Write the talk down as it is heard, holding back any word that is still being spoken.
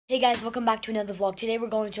Hey guys, welcome back to another vlog. Today we're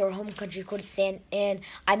going to our home country, Kurdistan, and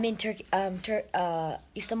I'm in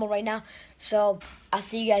Istanbul right now. So I'll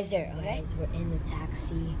see you guys there. Okay? Guys, we're in the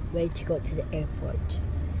taxi, ready to go to the airport.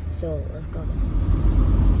 So let's go.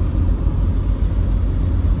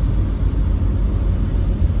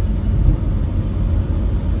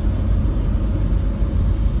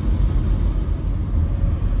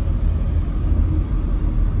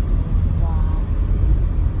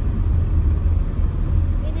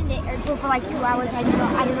 For like 2 hours. I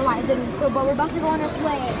don't know why I didn't go, but we're about to go on a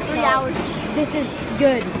plane. 3 hours. This is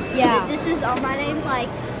good. Yeah. This is my name, like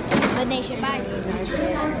the nation. Bye.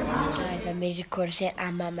 Guys, I made it to Kurdistan.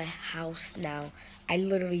 I'm at my house now. I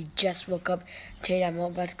literally just woke up. Today I'm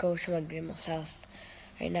about to go to my grandma's house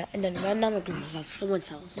right now. And then not my grandma's house, someone's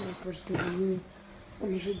house. My first room.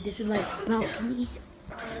 This is my balcony.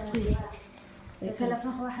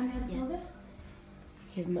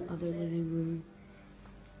 Here's my other living room.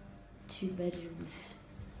 2 bedrooms,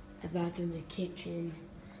 a bathroom, a kitchen.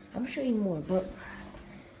 I'm showing more, but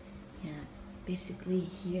yeah, basically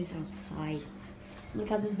here's outside. Look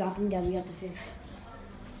how this balcony that we have to fix.